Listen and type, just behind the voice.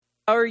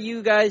How are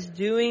you guys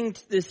doing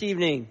this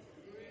evening?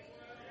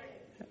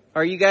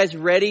 Are you guys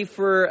ready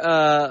for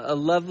a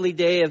lovely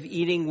day of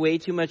eating way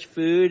too much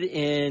food?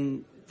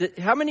 And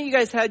how many of you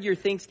guys had your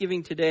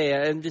Thanksgiving today?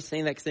 I'm just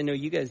saying that because I know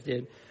you guys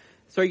did.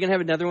 So are you going to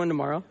have another one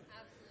tomorrow?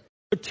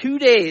 Absolutely.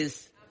 2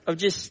 days of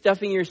just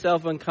stuffing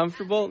yourself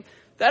uncomfortable.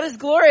 That is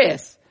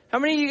glorious. How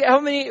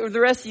many of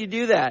the rest of you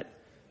do that?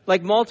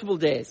 Like multiple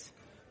days?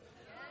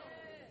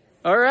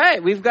 All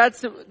right. We've got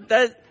some.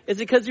 Is it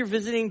because you're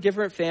visiting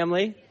different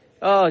family?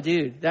 Oh,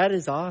 dude, that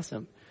is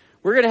awesome.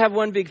 We're going to have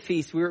one big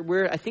feast.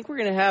 I think we're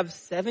going to have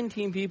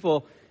 17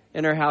 people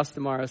in our house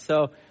tomorrow.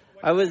 So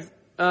I was,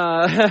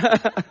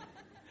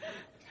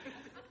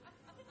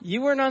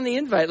 you weren't on the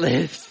invite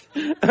list.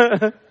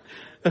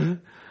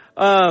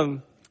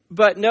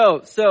 But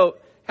no, so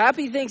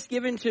happy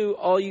Thanksgiving to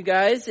all you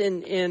guys.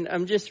 And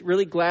I'm just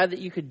really glad that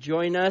you could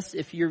join us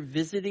if you're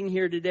visiting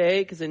here today,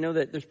 because I know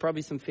that there's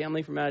probably some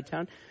family from out of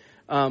town.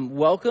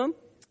 Welcome.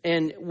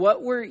 And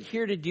what we're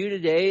here to do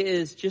today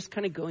is just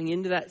kind of going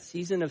into that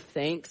season of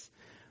thanks.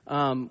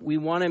 We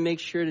want to make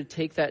sure to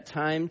take that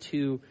time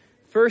to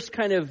first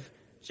kind of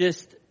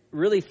just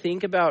really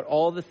think about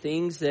all the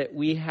things that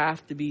we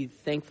have to be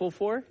thankful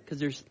for, because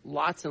there's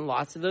lots and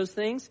lots of those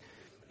things.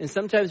 And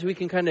sometimes we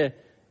can kind of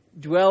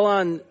dwell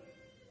on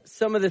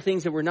some of the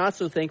things that we're not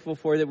so thankful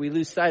for, that we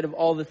lose sight of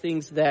all the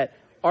things that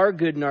are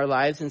good in our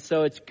lives. And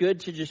so it's good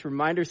to just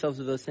remind ourselves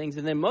of those things.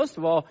 And then most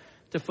of all,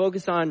 to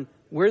focus on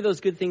where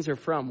those good things are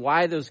from,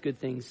 why those good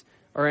things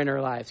are in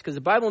our lives. Because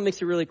the Bible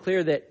makes it really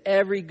clear that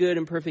every good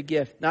and perfect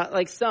gift, not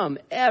like some,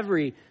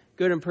 every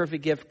good and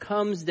perfect gift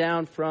comes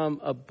down from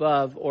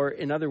above, or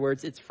in other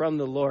words, it's from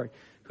the Lord,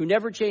 who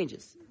never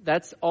changes.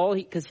 That's all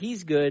because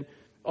he's good.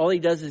 All he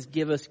does is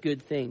give us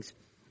good things.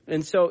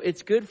 And so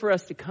it's good for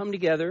us to come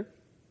together,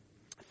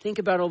 think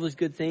about all those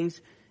good things,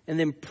 and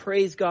then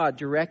praise God,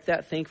 direct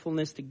that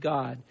thankfulness to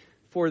God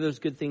for those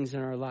good things in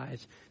our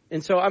lives.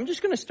 And so I'm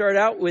just going to start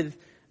out with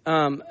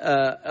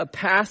a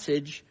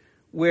passage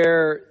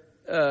where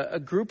a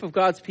group of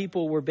God's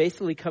people were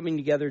basically coming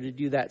together to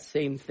do that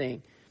same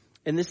thing.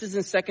 And this is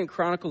in 2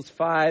 Chronicles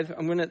 5.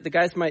 The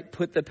guys might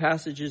put the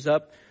passages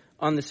up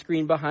on the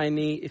screen behind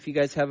me. If you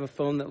guys have a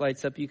phone that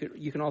lights up, you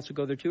can also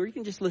go there too, or you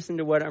can just listen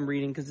to what I'm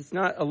reading, because it's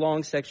not a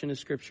long section of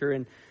scripture,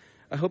 and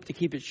I hope to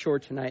keep it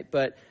short tonight.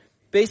 But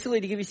basically,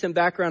 to give you some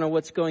background on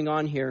what's going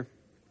on here,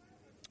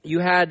 you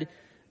had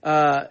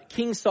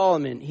King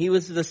Solomon. He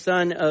was the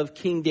son of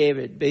King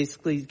David.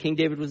 Basically, King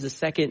David was the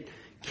second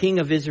king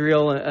of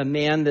Israel, a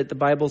man that the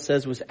Bible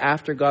says was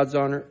after God's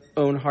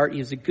own heart. He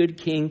was a good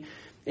king,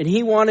 and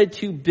he wanted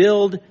to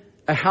build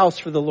a house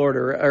for the Lord,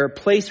 or a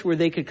place where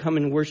they could come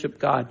and worship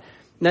God.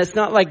 And that's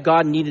not like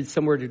God needed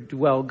somewhere to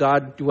dwell.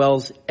 God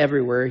dwells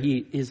everywhere.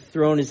 His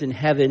throne is in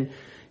heaven.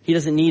 He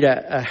doesn't need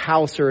a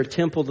house or a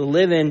temple to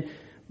live in.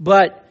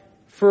 But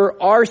for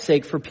our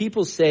sake, for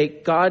people's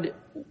sake, God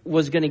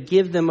was going to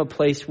give them a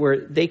place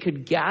where they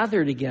could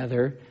gather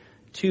together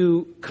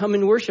to come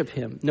and worship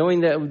him,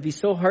 knowing that it would be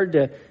so hard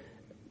to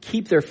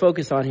keep their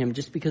focus on him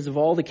just because of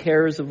all the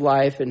cares of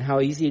life and how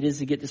easy it is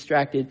to get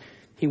distracted.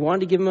 He wanted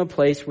to give them a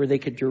place where they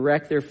could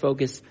direct their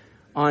focus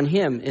on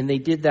him, and they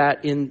did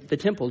that in the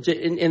temple.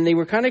 And they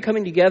were kind of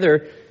coming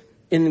together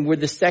with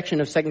this section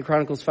of 2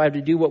 Chronicles 5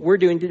 to do what we're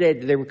doing today.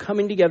 They were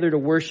coming together to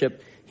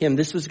worship him.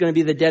 This was going to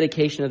be the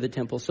dedication of the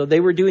temple. So they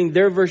were doing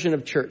their version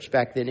of church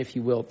back then, if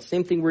you will.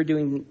 Same thing we're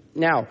doing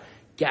now,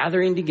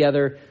 gathering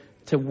together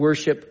to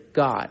worship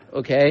God,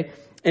 okay?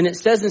 And it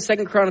says in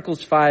 2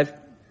 Chronicles 5,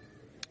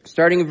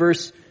 starting in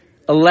verse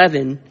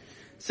 11, it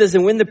says,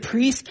 "And when the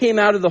priests came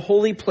out of the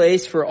holy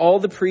place, for all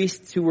the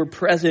priests who were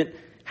present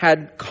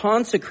had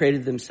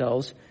consecrated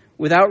themselves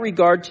without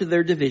regard to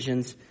their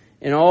divisions,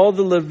 and all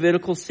the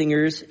Levitical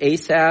singers,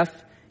 Asaph,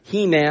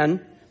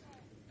 Heman,"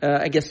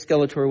 I guess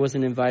Skeletor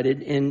wasn't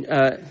invited, and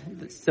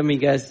some of you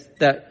guys,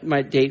 that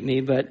might date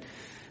me, but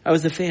I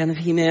was a fan of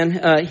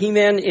Heman.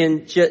 Heman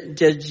and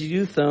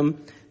Jeduthun,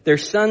 their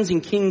sons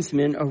and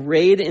kingsmen,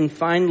 arrayed in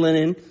fine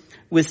linen,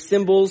 with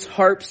cymbals,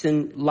 harps,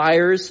 and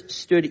lyres,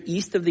 stood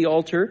east of the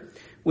altar,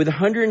 with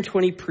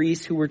 120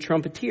 priests who were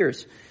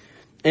trumpeters.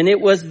 And it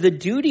was the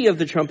duty of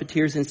the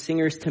trumpeters and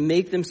singers to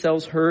make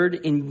themselves heard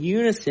in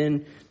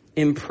unison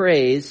in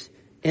praise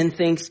and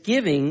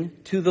thanksgiving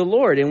to the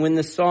Lord. And when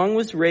the song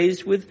was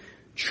raised with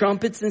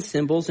trumpets and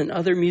cymbals and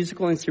other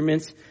musical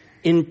instruments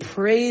in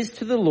praise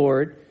to the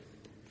Lord,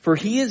 for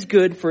he is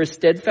good, for his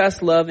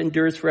steadfast love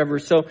endures forever.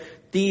 So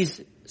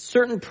these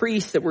certain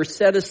priests that were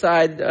set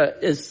aside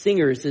as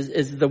singers,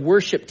 as the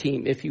worship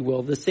team, if you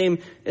will, the same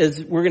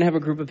as we're going to have a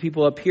group of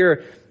people up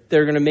here that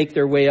are going to make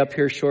their way up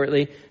here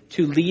shortly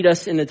to lead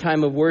us in a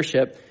time of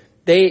worship.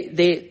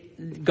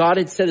 God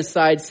had set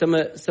aside some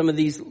of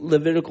these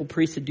Levitical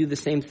priests to do the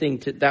same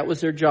thing. That was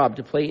their job,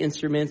 to play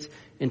instruments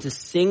and to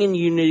sing in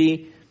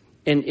unity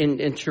and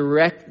to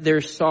direct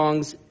their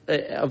songs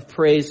of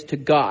praise to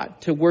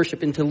God, to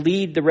worship and to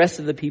lead the rest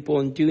of the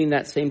people in doing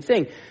that same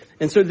thing.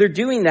 And so they're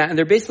doing that, and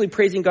they're basically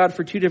praising God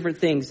for two different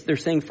things. They're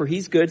saying for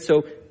he's good,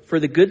 so for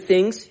the good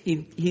things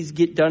he's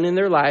done in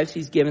their lives,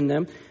 he's given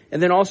them,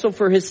 and then also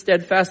for his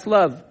steadfast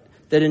love,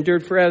 that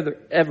endured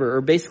forever,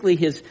 or basically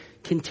his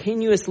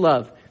continuous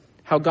love.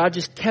 How God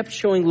just kept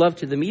showing love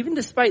to them, even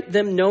despite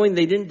them knowing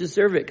they didn't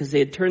deserve it because they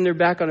had turned their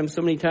back on him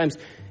so many times.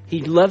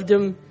 He loved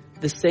them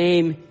the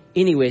same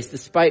anyways,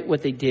 despite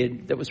what they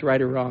did that was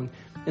right or wrong.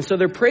 And so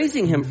they're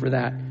praising him for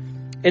that.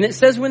 And it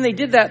says when they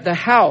did that, the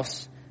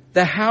house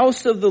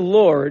of the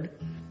Lord,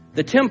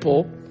 the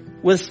temple,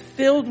 was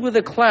filled with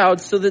a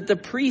cloud so that the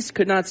priest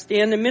could not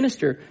stand and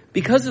minister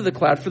because of the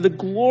cloud. For the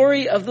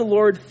glory of the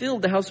Lord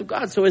filled the house of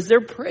God. So as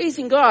they're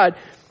praising God,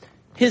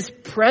 his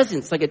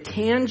presence, like a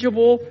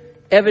tangible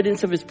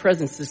evidence of his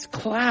presence, this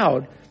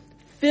cloud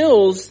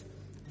fills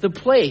the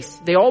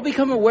place. They all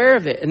become aware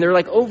of it, and they're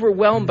like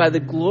overwhelmed by the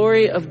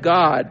glory of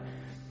God.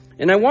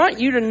 And I want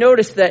you to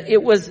notice that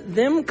it was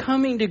them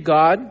coming to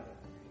God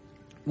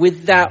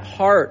with that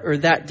heart or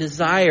that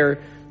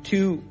desire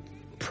to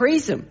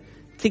praise him,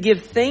 to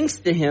give thanks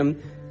to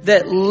him,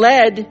 that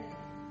led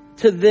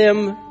to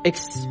them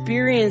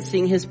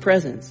experiencing his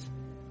presence,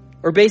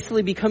 or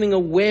basically becoming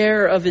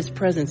aware of his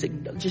presence,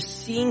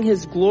 just seeing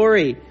his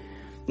glory.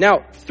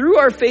 Now, through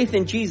our faith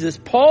in Jesus,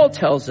 Paul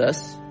tells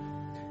us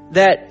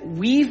that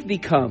we've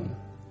become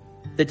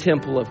the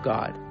temple of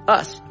God.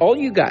 Us, all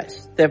you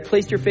guys that have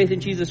placed your faith in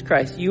Jesus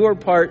Christ, you are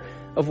part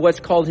of what's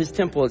called his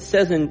temple. It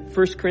says in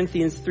 1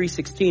 Corinthians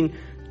 3:16,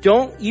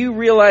 don't you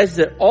realize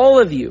that all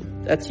of you,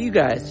 that's you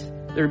guys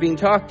that are being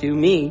talked to,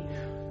 me,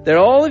 that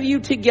all of you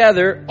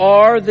together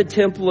are the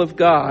temple of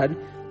God,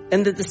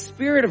 and that the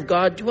Spirit of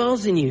God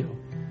dwells in you.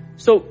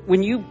 So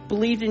when you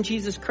believed in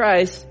Jesus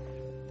Christ,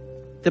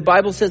 the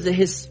Bible says that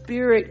his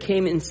Spirit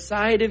came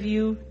inside of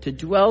you to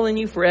dwell in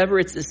you forever.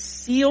 It's a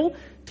seal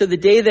to the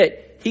day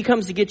that he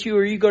comes to get you,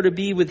 or you go to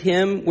be with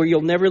him, where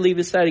you'll never leave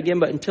his side again.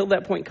 But until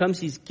that point comes,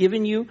 he's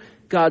given you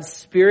God's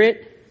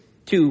Spirit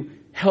to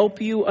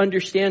help you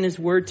understand his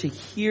word, to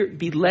hear,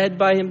 be led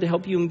by him, to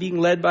help you in being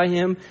led by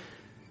him,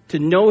 to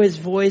know his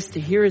voice,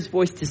 to hear his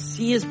voice, to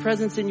see his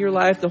presence in your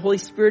life. The Holy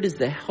Spirit is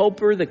the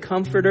helper, the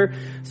comforter.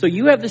 So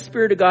you have the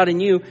Spirit of God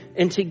in you,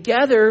 and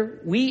together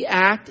we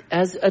act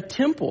as a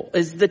temple,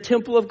 as the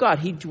temple of God.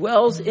 He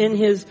dwells in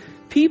his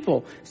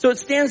people. So it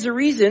stands to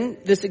reason,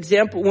 this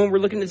example, when we're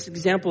looking at this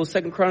example of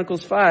 2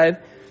 Chronicles 5,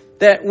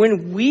 that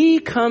when we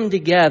come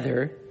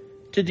together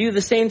to do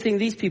the same thing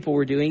these people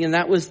were doing, and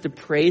that was to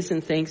praise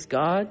and thank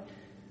God,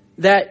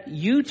 that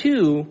you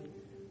too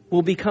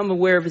will become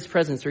aware of his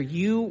presence, or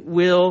you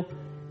will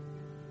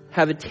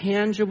have a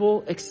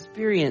tangible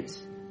experience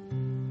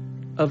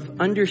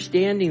of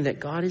understanding that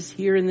God is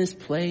here in this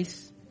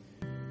place.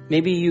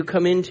 Maybe you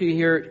come into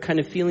here kind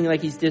of feeling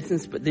like he's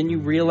distant, but then you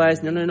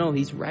realize, no,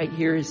 he's right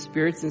here. His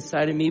Spirit's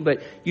inside of me,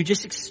 but you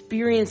just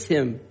experience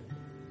him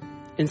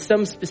in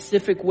some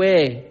specific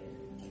way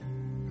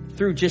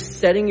through just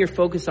setting your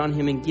focus on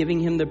him and giving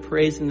him the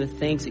praise and the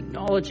thanks,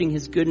 acknowledging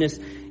his goodness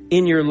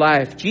in your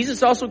life.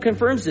 Jesus also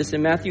confirms this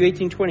in Matthew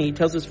 18:20. He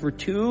tells us for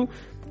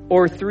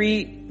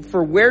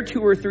where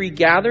 2 or 3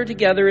 gather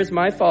together as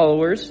my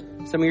followers,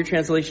 some of your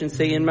translations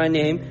say in my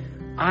name,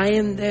 I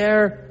am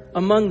there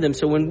among them.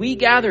 So when we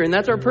gather, and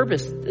that's our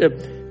purpose,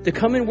 to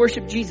come and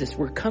worship Jesus,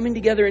 we're coming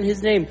together in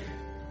his name.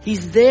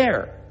 He's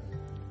there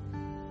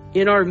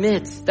in our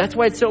midst. That's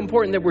why it's so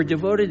important that we're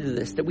devoted to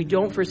this, that we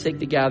don't forsake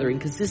the gathering,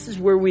 because this is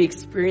where we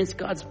experience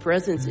God's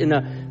presence in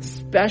a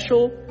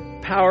special,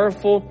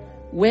 powerful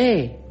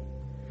way.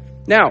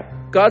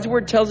 Now, God's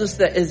word tells us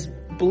that as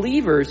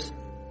believers,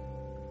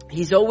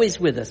 he's always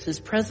with us. His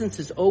presence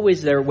is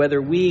always there,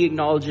 whether we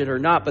acknowledge it or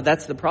not. But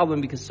that's the problem,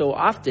 because so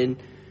often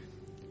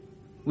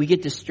we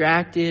get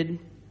distracted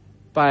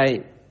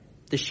by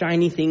the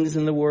shiny things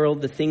in the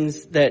world, the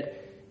things that,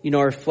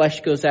 our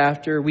flesh goes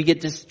after. We get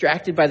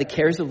distracted by the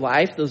cares of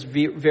life, those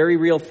very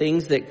real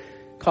things that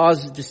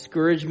cause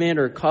discouragement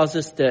or cause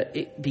us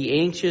to be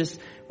anxious.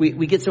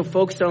 We get so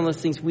focused on those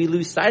things, we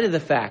lose sight of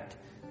the fact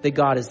that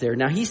God is there.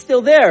 Now, he's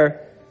still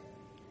there.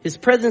 His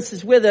presence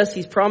is with us.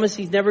 He's promised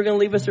he's never going to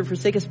leave us or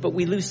forsake us, but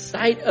we lose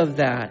sight of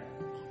that.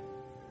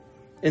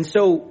 And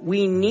so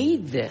we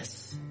need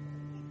this.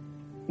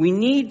 We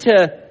need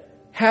to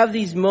have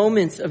these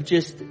moments of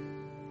just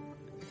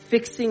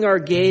fixing our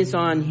gaze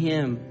on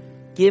him,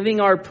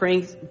 giving our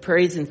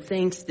praise and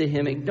thanks to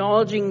him,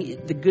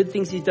 acknowledging the good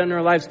things he's done in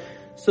our lives,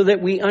 so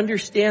that we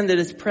understand that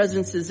his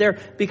presence is there.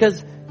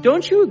 Because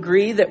don't you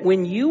agree that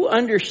when you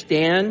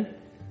understand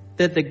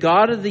that the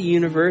God of the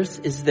universe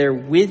is there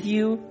with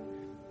you,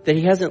 that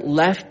he hasn't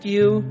left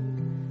you,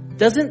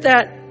 doesn't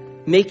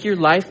that make your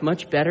life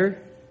much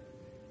better?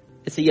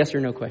 It's a yes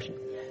or no question.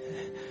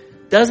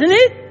 Doesn't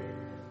it?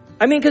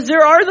 I mean, because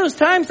there are those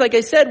times, like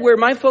I said, where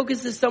my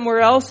focus is somewhere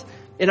else,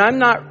 and I'm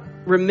not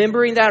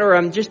remembering that, or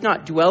I'm just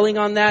not dwelling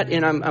on that,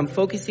 and I'm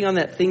focusing on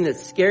that thing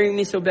that's scaring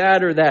me so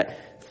bad, or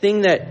that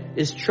thing that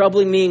is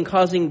troubling me and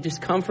causing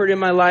discomfort in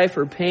my life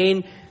or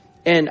pain,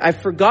 and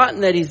I've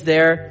forgotten that he's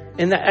there,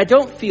 and that I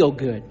don't feel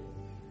good.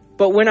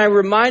 But when I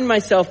remind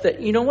myself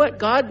that, you know what,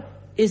 God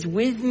is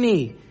with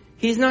me.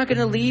 He's not going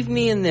to leave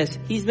me in this.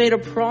 He's made a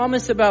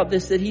promise about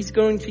this, that he's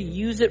going to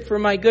use it for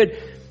my good,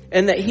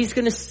 and that he's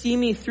going to see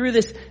me through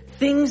this.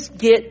 Things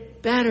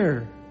get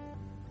better.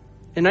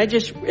 And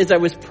as I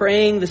was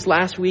praying this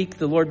last week,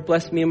 the Lord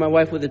blessed me and my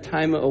wife with a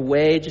time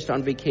away, just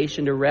on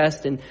vacation to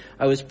rest. And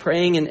I was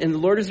praying, and the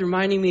Lord is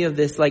reminding me of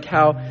this, like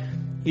how,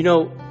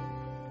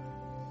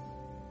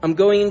 I'm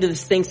going into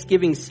this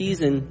Thanksgiving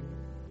season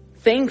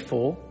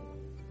thankful.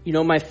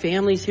 My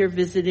family's here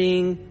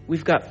visiting.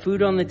 We've got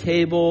food on the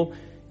table.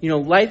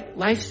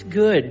 Life's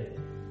good.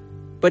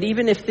 But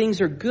even if things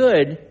are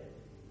good,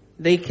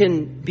 they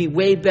can be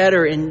way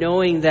better in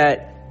knowing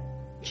that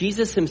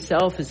Jesus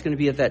himself is going to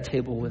be at that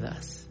table with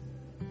us.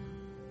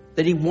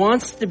 That he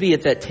wants to be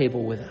at that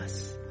table with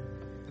us.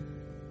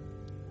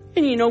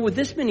 And with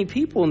this many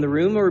people in the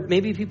room, or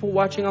maybe people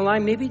watching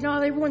online, maybe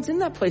not everyone's in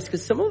that place,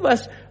 because some of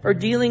us are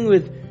dealing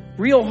with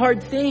real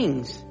hard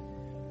things.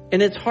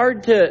 And it's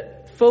hard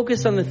to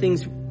focus on the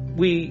things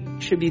we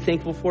should be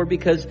thankful for,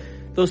 because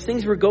those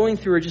things we're going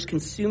through are just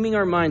consuming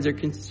our minds, or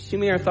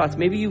consuming our thoughts.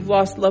 Maybe you've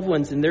lost loved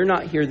ones and they're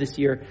not here this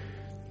year,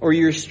 or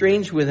you're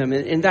estranged with them,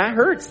 and that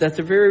hurts. That's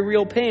a very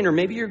real pain. Or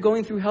maybe you're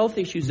going through health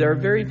issues that are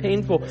very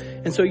painful.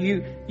 And so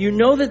you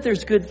know that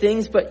there's good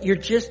things, but you're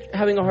just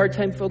having a hard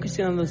time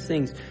focusing on those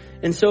things.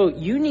 And so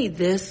you need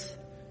this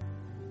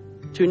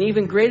to an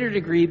even greater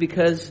degree,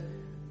 because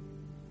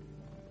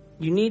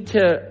you need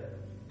to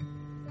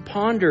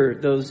ponder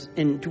those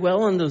and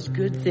dwell on those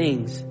good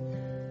things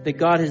that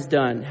God has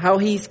done. How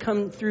he's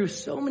come through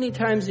so many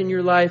times in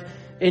your life.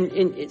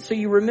 And so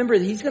you remember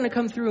that he's going to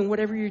come through in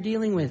whatever you're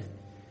dealing with.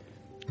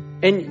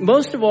 And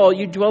most of all,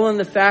 you dwell on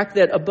the fact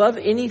that above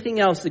anything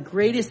else, the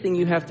greatest thing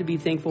you have to be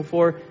thankful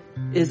for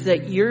is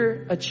that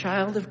you're a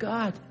child of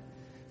God,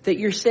 that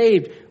you're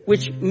saved,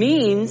 which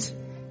means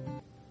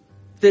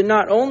that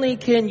not only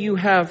can you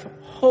have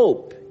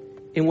hope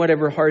in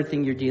whatever hard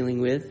thing you're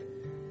dealing with,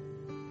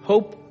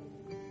 hope,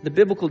 the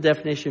biblical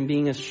definition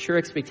being a sure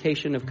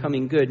expectation of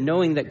coming good,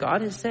 knowing that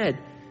God has said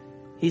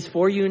he's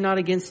for you and not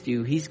against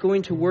you. He's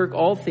going to work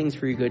all things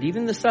for your good,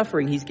 even the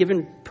suffering. He's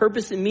given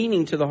purpose and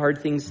meaning to the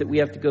hard things that we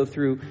have to go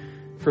through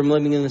from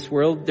living in this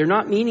world. They're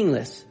not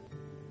meaningless.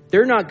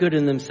 They're not good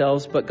in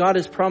themselves, but God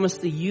has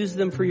promised to use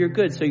them for your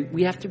good. So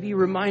we have to be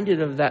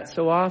reminded of that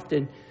so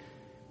often.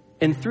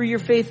 And through your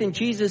faith in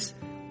Jesus,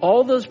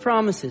 all those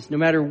promises, no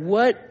matter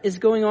what is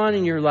going on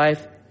in your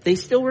life, they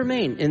still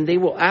remain, and they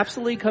will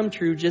absolutely come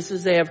true, just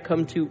as they have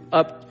come to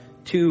up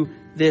to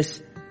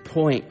this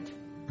point.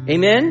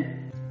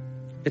 Amen?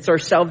 It's our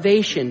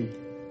salvation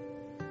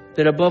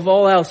that above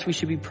all else we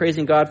should be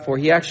praising God for.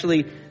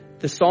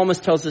 The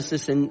psalmist tells us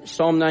this in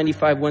Psalm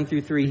 95,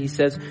 1-3. He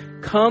says,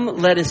 "Come,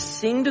 let us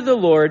sing to the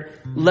Lord.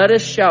 Let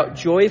us shout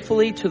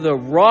joyfully to the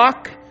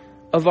rock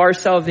of our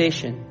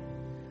salvation.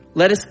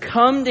 Let us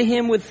come to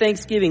him with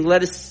thanksgiving.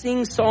 Let us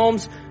sing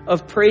psalms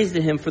of praise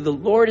to him. For the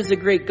Lord is a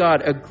great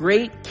God, a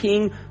great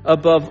King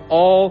above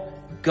all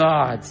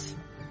gods."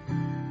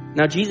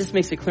 Now, Jesus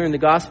makes it clear in the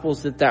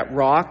Gospels that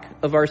rock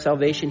of our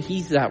salvation,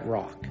 he's that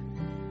rock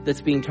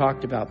that's being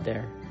talked about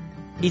there.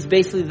 He's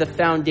basically the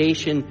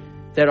foundation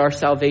that our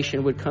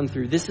salvation would come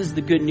through. This is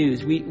the good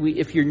news.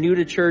 If you're new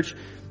to church,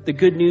 the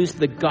good news,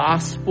 the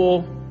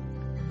gospel,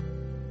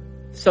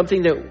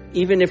 something that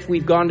even if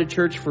we've gone to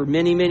church for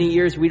many, many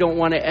years, we don't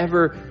want to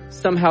ever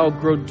somehow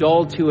grow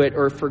dull to it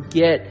or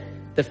forget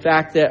the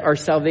fact that our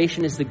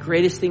salvation is the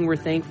greatest thing we're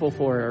thankful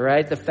for, all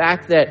right? The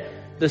fact that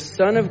the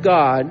Son of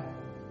God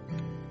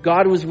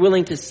was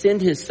willing to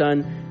send his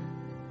Son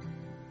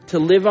to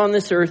live on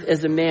this earth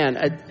as a man,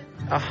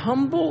 a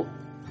humble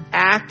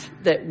act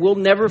that we'll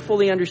never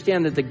fully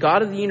understand, that the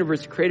God of the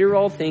universe, creator of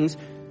all things,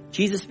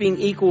 Jesus being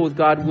equal with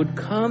God, would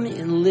come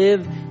and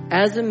live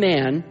as a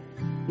man,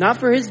 not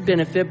for his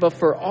benefit, but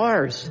for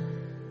ours.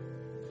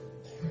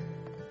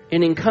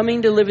 And in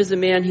coming to live as a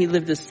man, he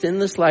lived a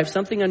sinless life,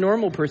 something a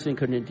normal person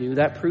couldn't do.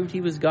 That proved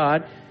he was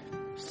God,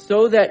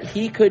 so that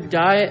he could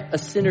die a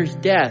sinner's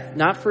death,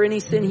 not for any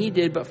sin he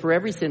did, but for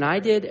every sin I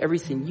did, every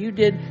sin you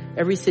did,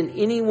 every sin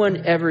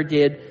anyone ever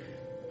did,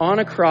 on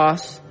a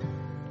cross,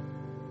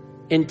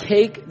 and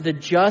take the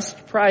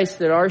just price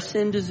that our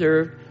sin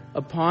deserved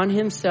upon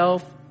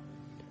himself,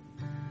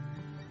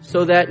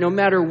 so that no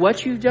matter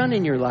what you've done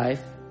in your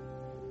life,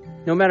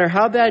 no matter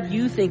how bad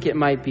you think it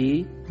might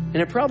be, and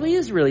it probably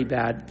is really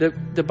bad,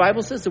 the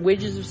Bible says the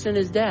wages of sin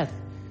is death.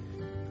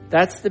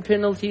 That's the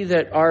penalty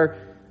that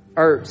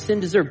our sin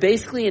deserved.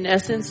 Basically, in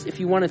essence, if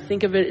you want to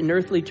think of it in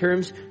earthly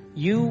terms,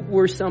 you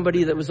were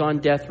somebody that was on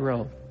death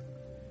row.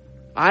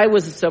 I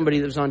was somebody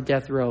that was on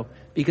death row,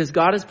 because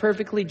God is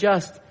perfectly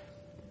just.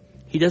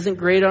 He doesn't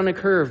grade on a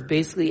curve.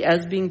 Basically,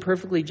 as being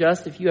perfectly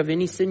just, if you have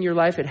any sin in your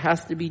life, it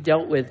has to be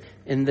dealt with.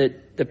 And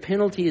the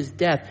penalty is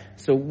death.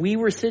 So we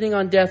were sitting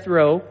on death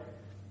row,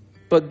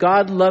 but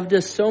God loved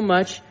us so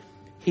much,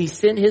 he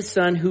sent his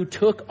Son who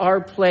took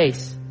our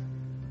place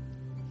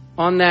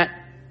on that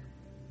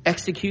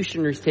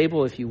executioner's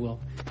table, if you will.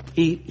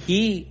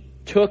 He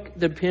took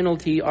the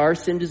penalty our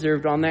sin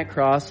deserved on that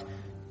cross,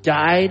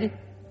 died,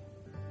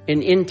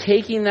 and in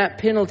taking that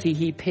penalty,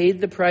 he paid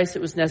the price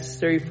that was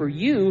necessary for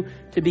you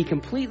to be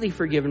completely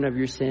forgiven of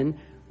your sin,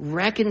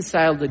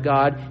 reconciled to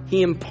God.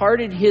 He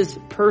imparted his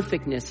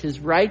perfectness, his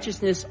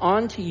righteousness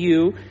onto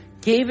you,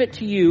 gave it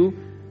to you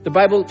The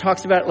Bible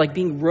talks about it like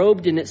being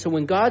robed in it. So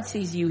when God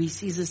sees you, he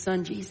sees his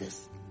son,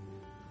 Jesus.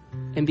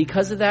 And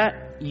because of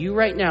that, you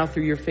right now,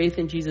 through your faith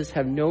in Jesus,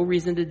 have no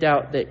reason to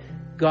doubt that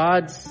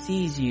God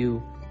sees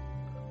you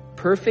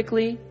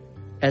perfectly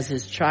as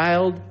his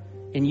child,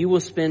 and you will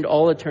spend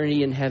all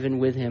eternity in heaven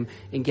with him.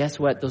 And guess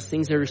what? Those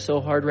things that are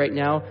so hard right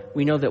now,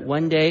 we know that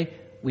one day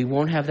we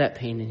won't have that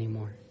pain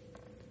anymore.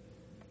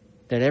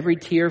 That every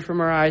tear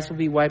from our eyes will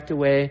be wiped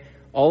away.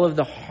 All of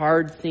the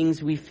hard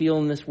things we feel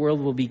in this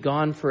world will be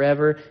gone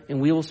forever,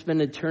 and we will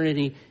spend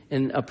eternity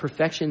in a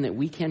perfection that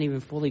we can't even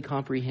fully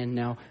comprehend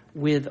now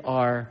with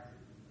our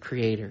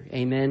Creator.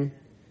 Amen?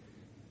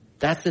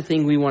 That's the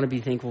thing we want to be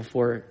thankful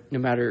for, no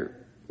matter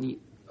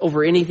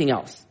over anything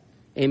else.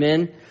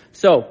 Amen?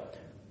 So,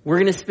 we're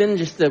going to spend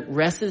just the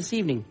rest of this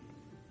evening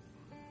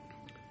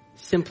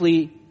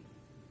simply,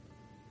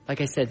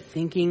 like I said,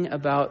 thinking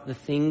about the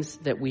things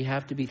that we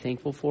have to be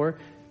thankful for.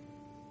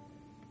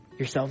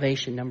 Your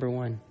salvation, number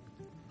one.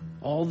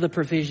 All the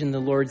provision the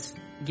Lord's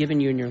given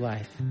you in your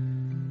life.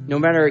 No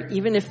matter,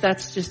 even if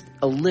that's just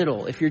a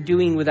little, if you're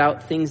doing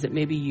without things that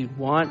maybe you'd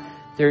want,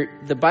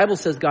 the Bible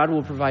says God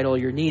will provide all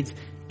your needs.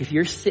 If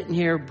you're sitting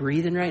here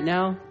breathing right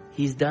now,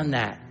 he's done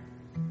that.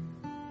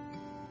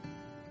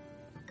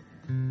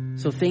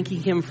 So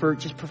thanking him for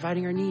just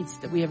providing our needs,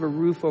 that we have a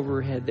roof over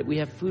our head, that we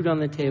have food on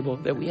the table,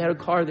 that we had a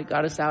car that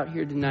got us out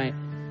here tonight.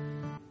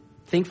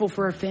 Thankful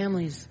for our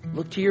families.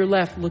 Look to your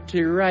left, look to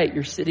your right.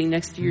 You're sitting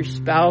next to your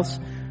spouse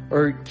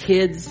or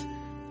kids,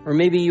 or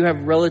maybe you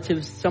have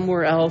relatives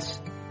somewhere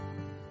else,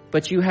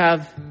 but you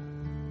have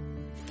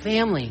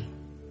family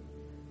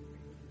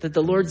that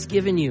the Lord's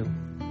given you.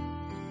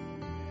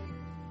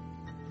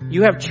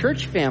 You have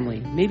church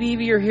family. Maybe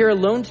even you're here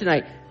alone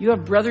tonight. You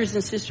have brothers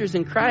and sisters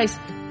in Christ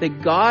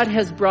that God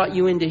has brought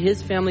you into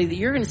his family that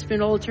you're going to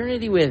spend all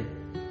eternity with.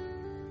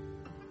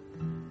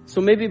 So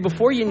maybe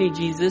before you knew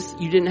Jesus,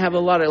 you didn't have a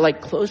lot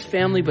of close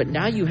family, but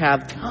now you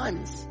have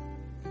tons.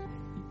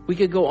 We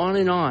could go on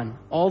and on,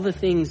 all the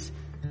things.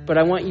 But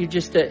I want you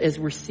just to, as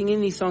we're singing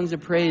these songs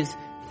of praise,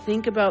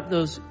 think about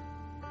those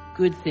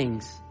good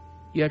things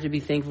you have to be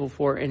thankful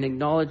for and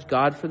acknowledge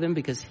God for them,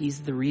 because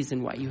he's the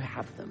reason why you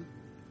have them.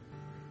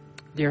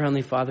 Dear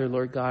Heavenly Father,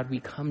 Lord God, we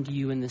come to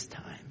you in this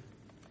time.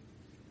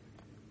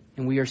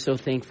 And we are so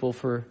thankful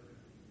for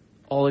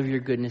all of your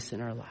goodness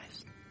in our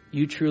lives.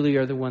 You truly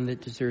are the one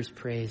that deserves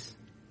praise.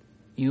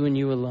 You and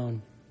you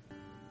alone.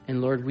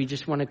 And Lord, we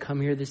just want to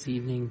come here this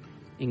evening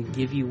and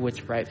give you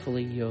what's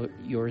rightfully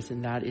yours,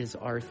 and that is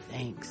our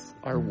thanks,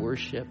 our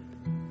worship.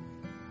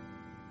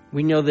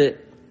 We know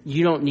that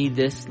you don't need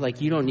this,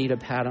 you don't need a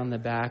pat on the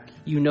back.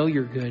 You know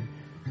you're good.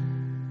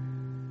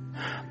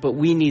 But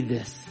we need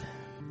this.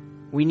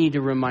 We need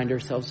to remind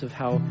ourselves of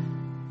how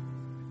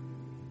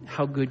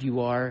good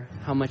you are,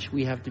 how much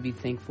we have to be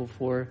thankful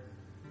for,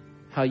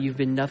 how you've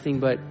been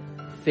nothing but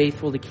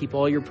faithful to keep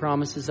all your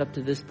promises up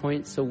to this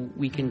point, so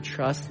we can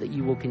trust that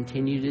you will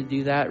continue to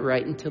do that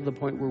right until the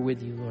point we're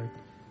with you, Lord.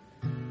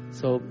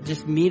 So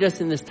just meet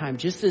us in this time.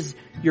 Just as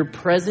your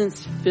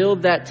presence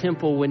filled that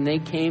temple when they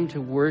came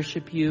to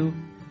worship you,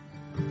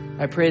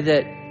 I pray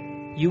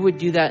that you would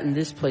do that in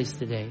this place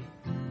today.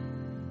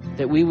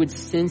 That we would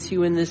sense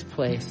you in this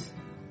place.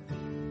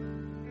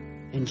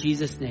 In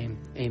Jesus' name,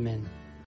 amen.